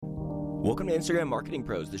Welcome to Instagram Marketing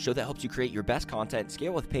Pros, the show that helps you create your best content,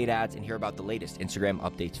 scale with paid ads, and hear about the latest Instagram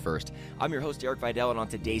updates first. I'm your host, Eric Vidal, and on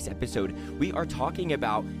today's episode, we are talking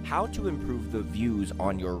about how to improve the views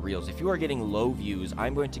on your Reels. If you are getting low views,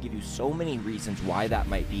 I'm going to give you so many reasons why that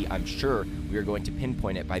might be. I'm sure we are going to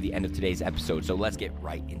pinpoint it by the end of today's episode, so let's get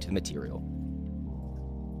right into the material.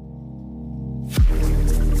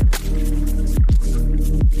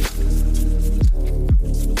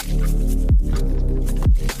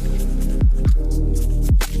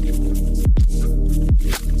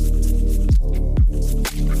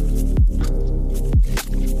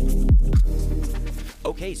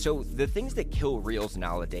 Okay, so the things that kill Reels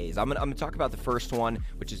nowadays, I'm gonna talk about the first one,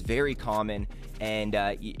 which is very common, and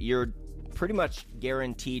you're pretty much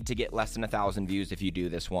guaranteed to get less than 1,000 views if you do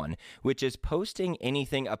this one, which is posting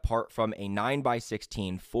anything apart from a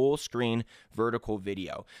 9:16 full screen vertical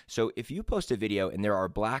video. So if you post a video and there are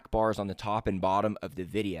black bars on the top and bottom of the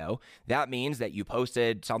video, that means that you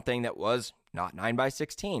posted something that was not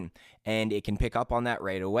 9:16, and it can pick up on that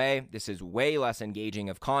right away. This is way less engaging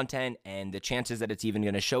of content, and the chances that it's even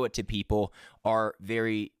going to show it to people are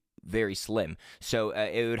very slim. So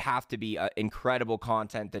it would have to be incredible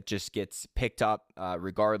content that just gets picked up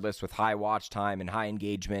regardless, with high watch time and high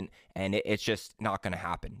engagement, and it's just not going to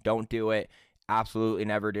happen. Don't do it. Absolutely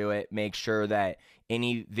never do it. Make sure that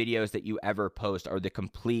any videos that you ever post are the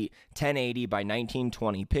complete 1080 by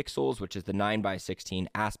 1920 pixels, which is the 9:16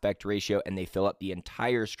 aspect ratio, and they fill up the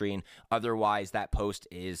entire screen. Otherwise, that post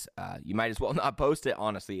is, you might as well not post it,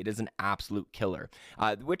 honestly. It is an absolute killer,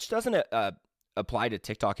 which doesn't apply to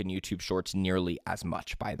TikTok and YouTube Shorts nearly as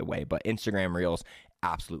much, by the way, but Instagram Reels,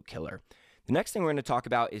 absolute killer. The next thing we're going to talk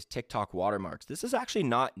about is TikTok watermarks. This is actually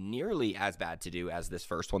not nearly as bad to do as this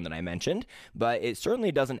first one that I mentioned, but it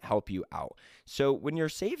certainly doesn't help you out. So when you're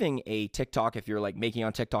saving a TikTok, if you're like making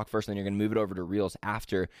on TikTok first, then you're going to move it over to Reels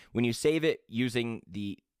after, when you save it using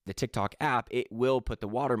the TikTok app, it will put the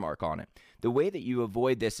watermark on it. The way that you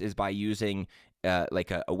avoid this is by using like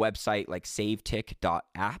a website like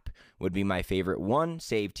savetik.app would be my favorite one,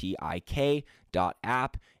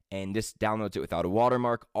 savetik.app, and this downloads it without a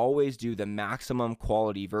watermark. Always do the maximum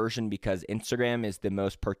quality version, because Instagram is the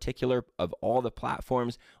most particular of all the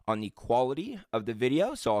platforms on the quality of the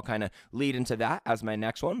video. So I'll kind of lead into that as my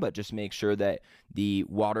next one, but just make sure that the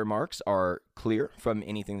watermarks are clear from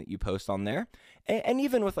anything that you post on there. And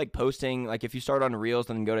even with like posting, like if you start on Reels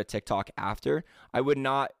and then go to TikTok after, I would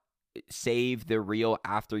not save the reel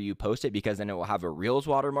after you post it, because then it will have a Reels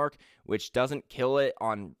watermark, which doesn't kill it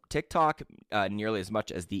on TikTok nearly as much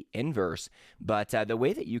as the inverse. But the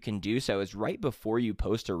way that you can do so is right before you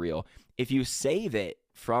post a reel, if you save it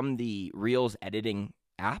from the Reels editing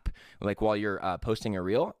app, like while you're posting a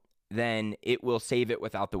reel, then it will save it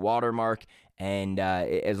without the watermark. And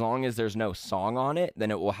as long as there's no song on it, then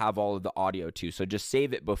it will have all of the audio too. So just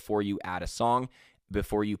save it before you add a song,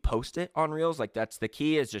 before you post it on Reels. Like that's the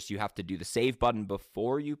key, is just you have to do the save button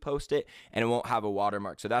before you post it, and it won't have a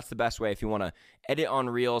watermark. So that's the best way if you want to edit on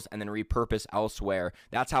Reels and then repurpose elsewhere.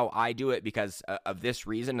 That's how I do it, because of this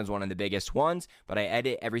reason is one of the biggest ones. But I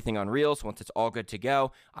edit everything on Reels. Once it's all good to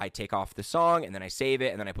go, I take off the song and then I save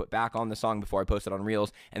it, and then I put back on the song before I post it on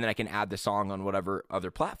Reels, and then I can add the song on whatever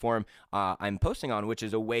other platform I'm posting on, which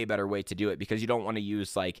is a way better way to do it, because you don't want to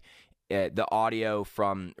use like the audio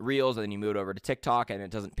from Reels and then you move it over to TikTok and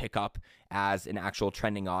it doesn't pick up as an actual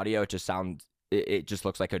trending audio. It just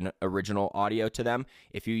looks like an original audio to them.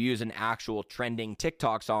 If you use an actual trending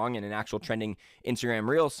TikTok song and an actual trending Instagram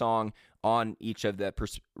Reels song on each of the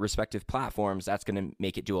respective platforms, that's going to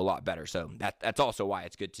make it do a lot better. So that's also why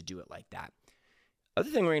it's good to do it like that. Other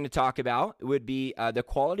thing we're going to talk about would be the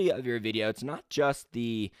quality of your video. It's not just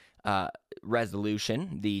the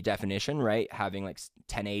resolution, the definition, right? Having like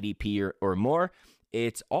 1080p or more.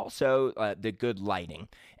 It's also the good lighting.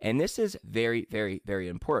 And this is very, very, very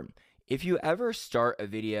important. If you ever start a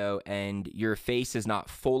video and your face is not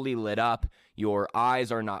fully lit up, your eyes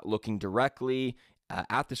are not looking directly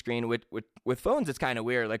at the screen. With phones, it's kind of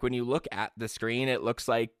weird. Like when you look at the screen, it looks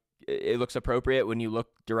appropriate. When you look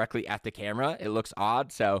directly at the camera, it looks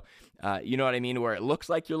odd. So you know what I mean, where it looks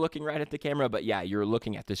like you're looking right at the camera, but yeah, you're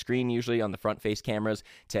looking at the screen usually on the front face cameras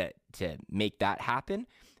to make that happen.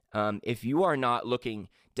 If you are not looking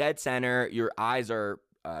dead center, your eyes are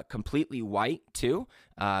completely white too,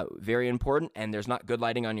 very important, and there's not good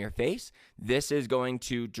lighting on your face, this is going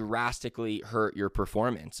to drastically hurt your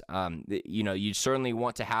performance. You certainly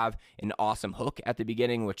want to have an awesome hook at the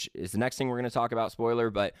beginning, which is the next thing we're going to talk about, spoiler,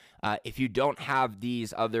 but if you don't have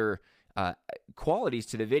these other qualities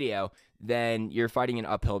to the video, then you're fighting an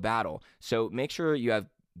uphill battle. So make sure you have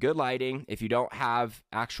good lighting. If you don't have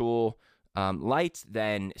actual lights,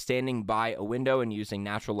 then standing by a window and using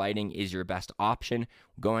natural lighting is your best option.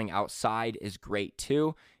 Going outside is great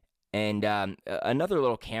too. And another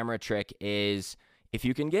little camera trick is if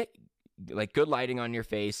you can get like good lighting on your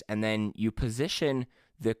face and then you position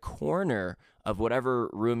the corner of whatever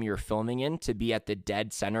room you're filming in to be at the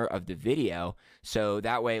dead center of the video. So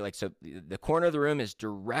that way, like, so the corner of the room is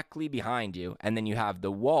directly behind you, and then you have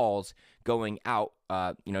the walls going out,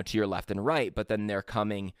 to your left and right, but then they're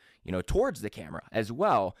coming, towards the camera as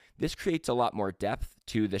well. This creates a lot more depth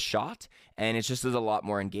to the shot, and it just is a lot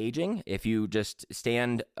more engaging. If you just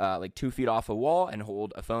stand like 2 feet off a wall and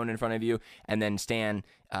hold a phone in front of you, and then stand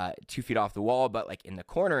 2 feet off the wall, but like in the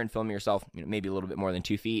corner and film yourself, maybe a little bit more than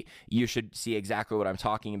 2 feet, you should see exactly what I'm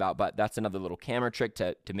talking about. But that's another little camera trick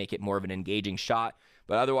to make it more of an engaging shot.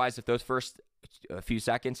 But otherwise, if those first a few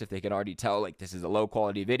seconds, if they can already tell like this is a low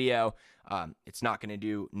quality video, it's not going to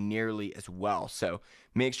do nearly as well. So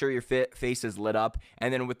make sure your face is lit up.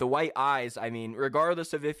 And then with the white eyes, I mean,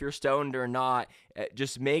 regardless of if you're stoned or not,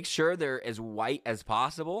 just make sure they're as white as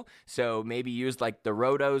possible. So maybe use like the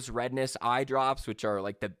Rotos redness eye drops, which are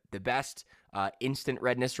like the best instant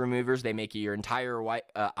redness removers. They make your entire white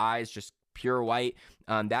eyes just pure white.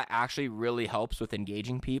 That actually really helps with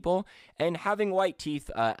engaging people, and having white teeth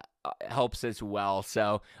helps as well.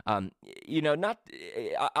 So, not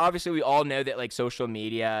obviously we all know that like social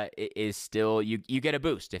media is still, you get a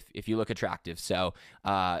boost if you look attractive. So,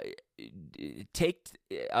 take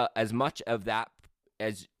as much of that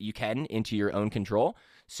as you can into your own control.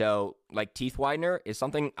 So like teeth whitener is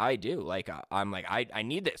something I do. Like I'm like, I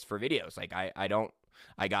need this for videos. Like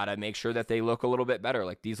I gotta make sure that they look a little bit better.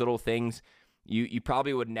 Like these little things, you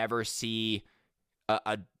probably would never see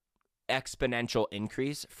a exponential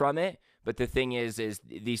increase from it. But the thing is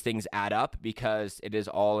these things add up because it is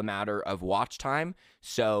all a matter of watch time.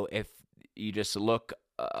 So if you just look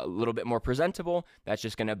a little bit more presentable, that's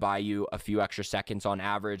just going to buy you a few extra seconds on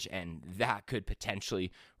average, and that could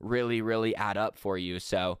potentially really, really add up for you.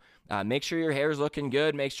 So make sure your hair is looking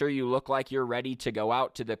good. Make sure you look like you're ready to go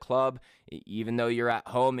out to the club. Even though you're at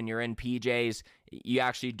home and you're in PJs, you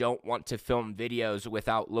actually don't want to film videos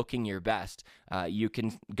without looking your best. You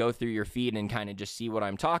can go through your feed and kind of just see what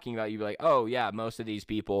I'm talking about. You'd be like, oh yeah, most of these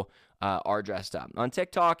people are dressed up. On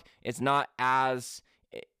TikTok, it's not as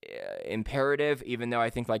imperative, even though I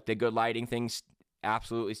think like the good lighting things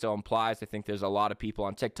absolutely still applies. I think there's a lot of people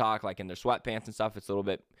on TikTok like in their sweatpants and stuff. It's a little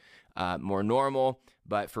bit more normal.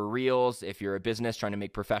 But for reels, if you're a business trying to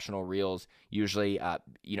make professional reels, usually at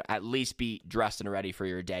least be dressed and ready for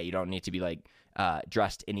your day. You don't need to be like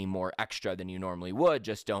dressed any more extra than you normally would.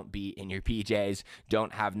 Just don't be in your PJs.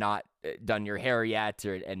 Don't have not done your hair yet,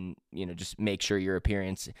 and just make sure your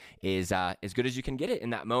appearance is as good as you can get it in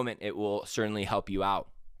that moment. It will certainly help you out.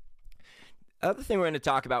 Other thing we're going to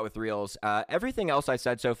talk about with Reels, everything else I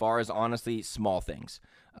said so far is honestly small things,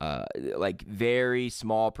 like very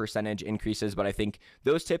small percentage increases, but I think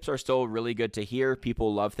those tips are still really good to hear.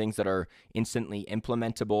 People love things that are instantly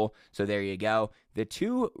implementable, so there you go. The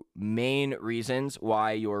two main reasons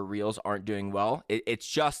why your Reels aren't doing well,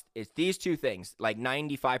 it's these two things. Like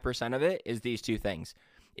 95% of it is these two things.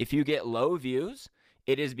 If you get low views,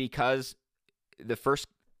 it is because the first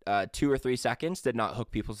 2 or 3 seconds did not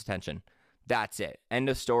hook people's attention. That's it. End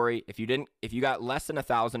of story. If you got less than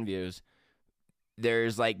 1,000 views,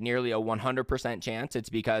 there's like nearly a 100% chance it's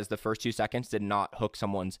because the first 2 seconds did not hook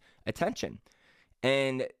someone's attention.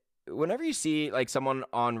 And whenever you see like someone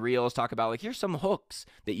on Reels talk about like, here's some hooks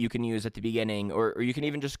that you can use at the beginning, or you can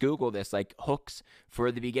even just Google this, like hooks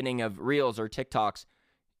for the beginning of Reels or TikToks,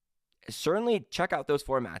 certainly check out those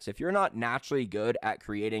formats. If you're not naturally good at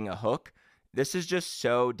creating a hook, this is just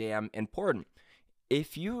so damn important.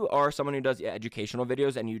 If you are someone who does educational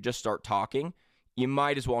videos and you just start talking, you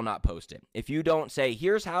might as well not post it. If you don't say,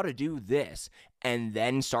 here's how to do this, and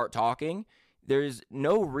then start talking, there's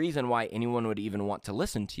no reason why anyone would even want to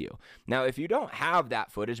listen to you. Now, if you don't have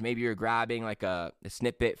that footage, maybe you're grabbing like a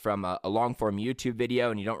snippet from a long-form YouTube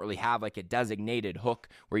video and you don't really have like a designated hook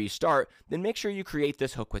where you start, then make sure you create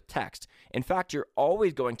this hook with text. In fact, you're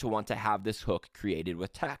always going to want to have this hook created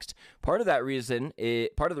with text. Part of the reason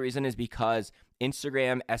is because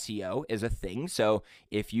Instagram SEO is a thing. So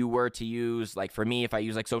if you were to use, like for me, if I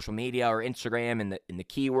use like social media or Instagram in the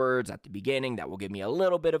keywords at the beginning, that will give me a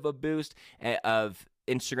little bit of a boost of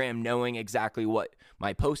Instagram knowing exactly what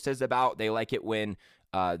my post is about. They like it when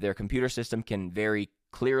their computer system can very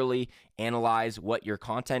clearly analyze what your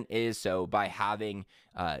content is. So by having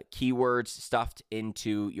keywords stuffed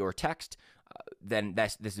into your text, then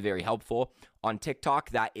this is very helpful. On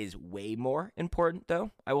TikTok, that is way more important,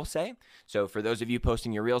 though, I will say. So for those of you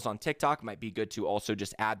posting your reels on TikTok, it might be good to also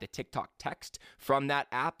just add the TikTok text from that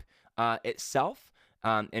app itself.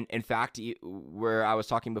 In fact, where I was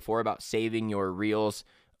talking before about saving your reels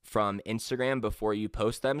from Instagram before you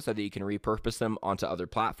post them so that you can repurpose them onto other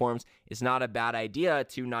platforms, it's not a bad idea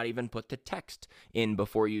to not even put the text in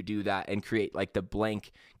before you do that and create like the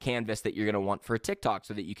blank canvas that you're going to want for TikTok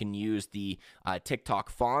so that you can use the TikTok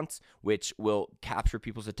fonts, which will capture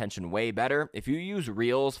people's attention way better. If you use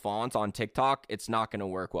Reels fonts on TikTok, it's not going to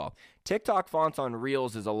work well. TikTok fonts on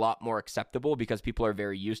Reels is a lot more acceptable because people are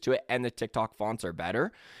very used to it and the TikTok fonts are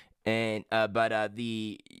better. And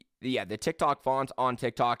the TikTok fonts on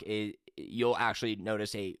TikTok you'll actually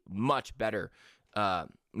notice a much better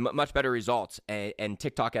results, and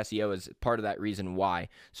TikTok SEO is part of that reason why.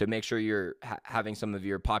 So make sure you're having some of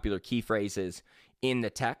your popular key phrases in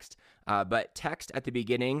the text, but text at the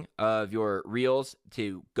beginning of your reels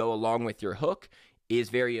to go along with your hook is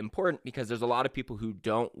very important because there's a lot of people who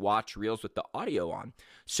don't watch reels with the audio on.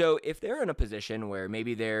 So if they're in a position where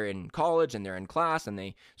maybe they're in college and they're in class and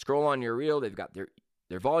they scroll on your reel, they've got their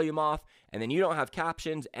volume off, and then you don't have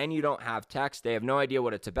captions and you don't have text, they have no idea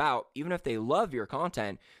what it's about. Even if they love your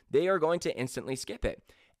content, they are going to instantly skip it.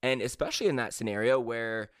 And especially in that scenario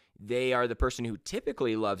where they are the person who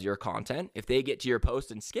typically loves your content, if they get to your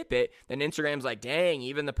post and skip it, then Instagram's like, dang,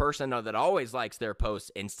 even the person that always likes their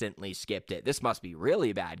posts instantly skipped it. This must be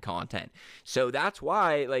really bad content. So that's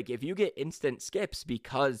why, like, if you get instant skips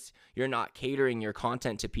because you're not catering your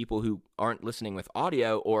content to people who aren't listening with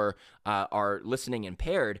audio or are listening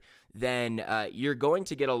impaired, then you're going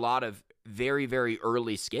to get a lot of very, very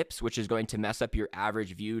early skips, which is going to mess up your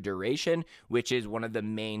average view duration, which is one of the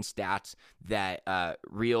main stats that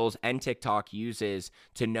Reels and TikTok uses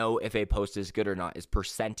to know if a post is good or not, is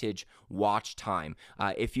percentage watch time.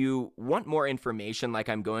 If you want more information like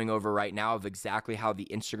I'm going over right now of exactly how the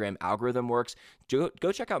Instagram algorithm works,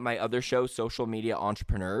 go check out my other show, Social Media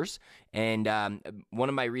Entrepreneurs. And one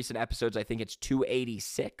of my recent episodes, I think it's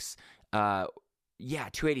 286,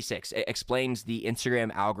 286. It explains the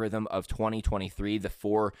Instagram algorithm of 2023, the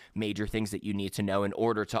 4 major things that you need to know in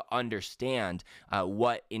order to understand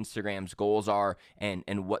what Instagram's goals are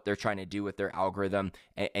and what they're trying to do with their algorithm.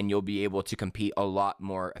 And you'll be able to compete a lot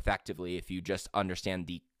more effectively if you just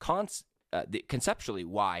understand conceptually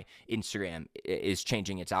why Instagram is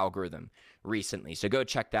changing its algorithm recently. So go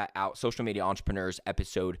check that out. Social Media Entrepreneurs,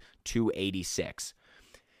 episode 286.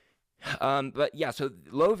 But yeah, so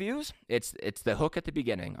low views, it's the hook at the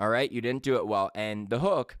beginning, all right? You didn't do it well. And the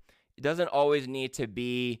hook, it doesn't always need to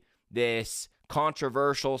be this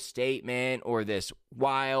controversial statement or this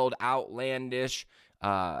wild, outlandish,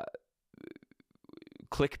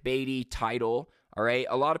 clickbaity title, all right?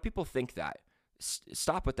 A lot of people think that.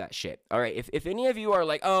 Stop with that shit, all right? If any of you are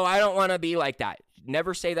like, oh, I don't want to be like that,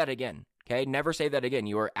 never say that again, okay? Never say that again.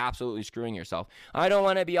 You are absolutely screwing yourself. I don't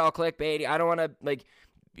want to be all clickbaity. I don't want to,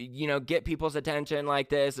 get people's attention like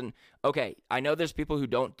this. And okay, I know there's people who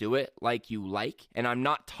don't do it like you like, and I'm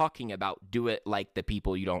not talking about do it like the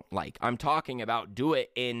people you don't like. I'm talking about do it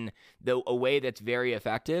in a way that's very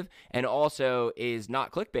effective and also is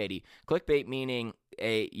not clickbaity. Clickbait meaning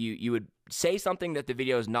you would say something that the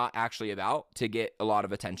video is not actually about to get a lot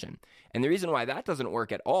of attention. And the reason why that doesn't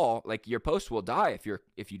work at all, like your post will die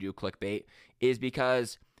if you do clickbait, is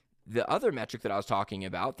because the other metric that I was talking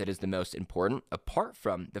about that is the most important, apart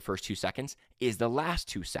from the first 2 seconds, is the last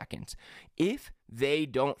 2 seconds. If they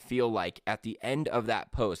don't feel like at the end of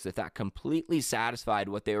that post that completely satisfied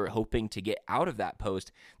what they were hoping to get out of that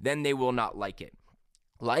post, then they will not like it.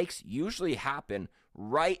 Likes usually happen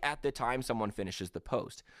right at the time someone finishes the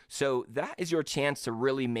post. So that is your chance to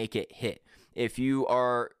really make it hit. If you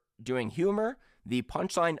are doing humor, the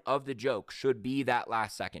punchline of the joke should be that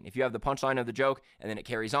last second. If you have the punchline of the joke and then it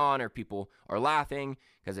carries on or people are laughing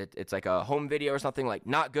because it's like a home video or something, like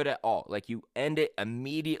not good at all. Like you end it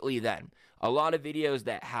immediately then. A lot of videos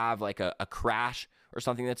that have like a crash or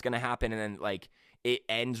something that's going to happen and then like it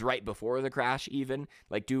ends right before the crash even,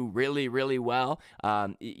 like do really, really well.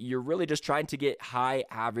 You're really just trying to get high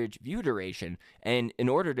average view duration. And in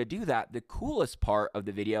order to do that, the coolest part of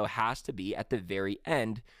the video has to be at the very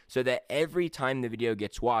end so that every time the video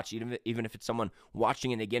gets watched, even if it's someone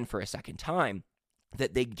watching it again for a second time,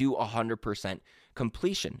 that they do 100%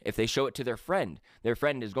 completion. If they show it to their friend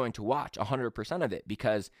is going to watch 100% of it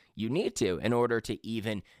because you need to in order to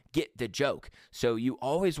even get the joke. So you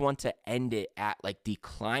always want to end it at like the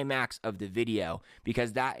climax of the video,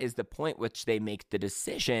 because that is the point which they make the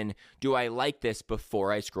decision, do I like this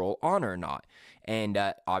before I scroll on or not? And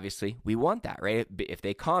obviously we want that, right? If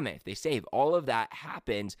they comment, if they save, all of that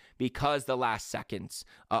happens because the last seconds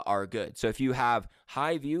are good. So if you have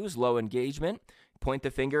high views, low engagement, point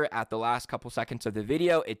the finger at the last couple seconds of the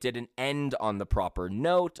video. It didn't end on the proper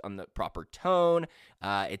note, on the proper tone.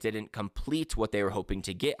 It didn't complete what they were hoping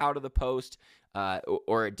to get out of the post,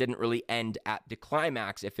 or it didn't really end at the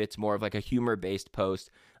climax if it's more of like a humor-based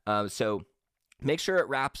post. So make sure it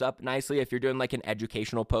wraps up nicely. If you're doing like an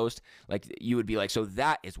educational post, like you would be like, so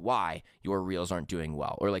that is why your reels aren't doing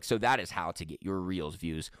well. Or like, so that is how to get your reels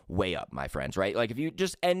views way up, my friends, right? Like if you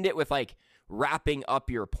just end it with like wrapping up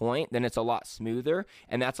your point, then it's a lot smoother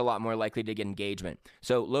and that's a lot more likely to get engagement.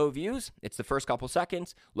 So low views, it's the first couple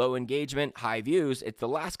seconds. Low engagement, high views, it's the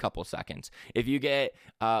last couple seconds. If you get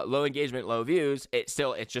low engagement, low views, it's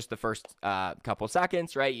just the first couple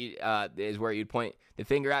seconds, right? Is where you'd point the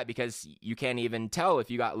finger at, because you can't even tell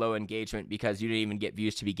if you got low engagement because you didn't even get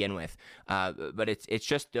views to begin with. But it's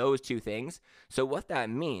just those two things. So what that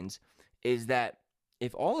means is that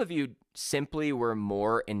if all of you simply were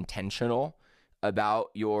more intentional about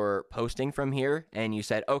your posting from here, and you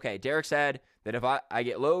said, okay, Derek said that if I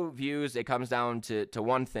get low views, it comes down to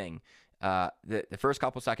one thing. The first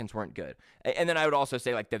couple seconds weren't good. And then I would also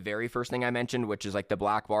say like the very first thing I mentioned, which is like the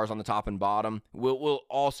black bars on the top and bottom, will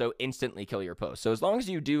also instantly kill your post. So as long as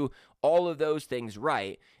you do all of those things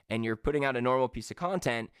right and you're putting out a normal piece of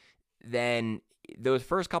content, then those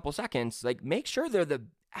first couple seconds, like make sure they're the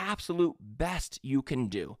absolute best you can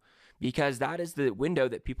do, because that is the window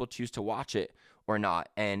that people choose to watch it or not.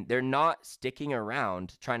 And they're not sticking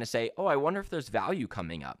around trying to say, oh, I wonder if there's value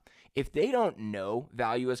coming up. If they don't know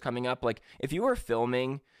value is coming up, like if you were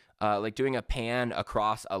filming, like doing a pan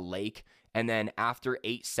across a lake, and then after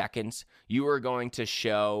 8 seconds, you were going to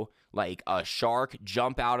show like a shark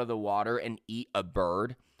jump out of the water and eat a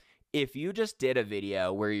bird. If you just did a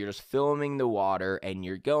video where you're just filming the water and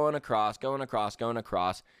you're going across,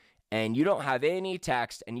 and you don't have any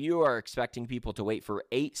text and you are expecting people to wait for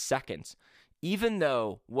 8 seconds, even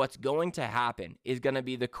though what's going to happen is going to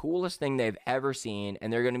be the coolest thing they've ever seen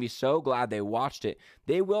and they're going to be so glad they watched it,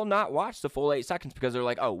 they will not watch the full 8 seconds because they're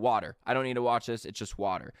like, oh, water. I don't need to watch this. It's just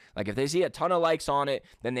water. Like if they see a ton of likes on it,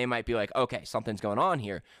 then they might be like, okay, something's going on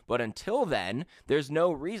here. But until then, there's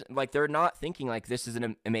no reason. Like they're not thinking like this is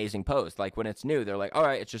an amazing post. Like when it's new, they're like, all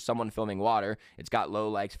right, it's just someone filming water. It's got low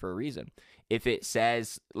likes for a reason. If it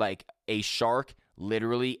says like a shark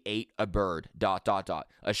literally ate a bird, ...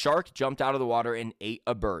 A shark jumped out of the water and ate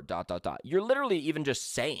a bird, ... You're literally even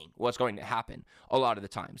just saying what's going to happen a lot of the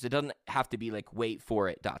times. It doesn't have to be like, wait for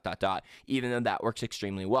it, ... Even though that works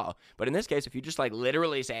extremely well. But in this case, if you just like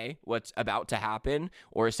literally say what's about to happen,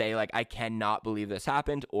 or say like, I cannot believe this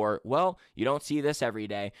happened, or, well, you don't see this every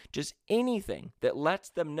day, just anything that lets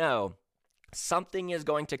them know something is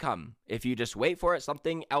going to come. If you just wait for it,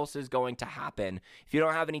 something else is going to happen. If you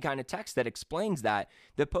don't have any kind of text that explains that,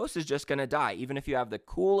 the post is just going to die. Even if you have the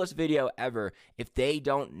coolest video ever, if they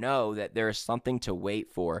don't know that there is something to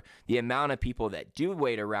wait for, the amount of people that do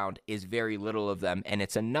wait around is very little of them, and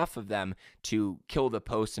it's enough of them to kill the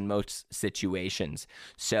post in most situations.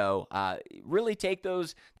 So really take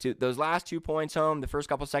those last 2 points home. The first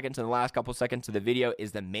couple seconds and the last couple seconds of the video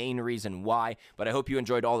is the main reason why, but I hope you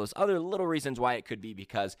enjoyed all those other little reasons why it could be,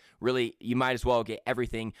 because really you might as well get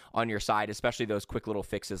everything on your side, especially those quick little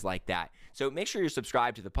fixes like that. So make sure you're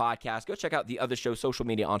subscribed to the podcast. Go check out the other show, Social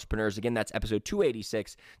Media Entrepreneurs. Again, that's episode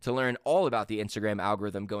 286, to learn all about the Instagram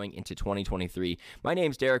algorithm going into 2023. My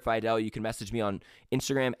name's Derek Vidal. You can message me on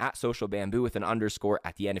Instagram at @socialbamboo with an underscore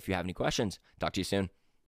at the end if you have any questions. Talk to you soon.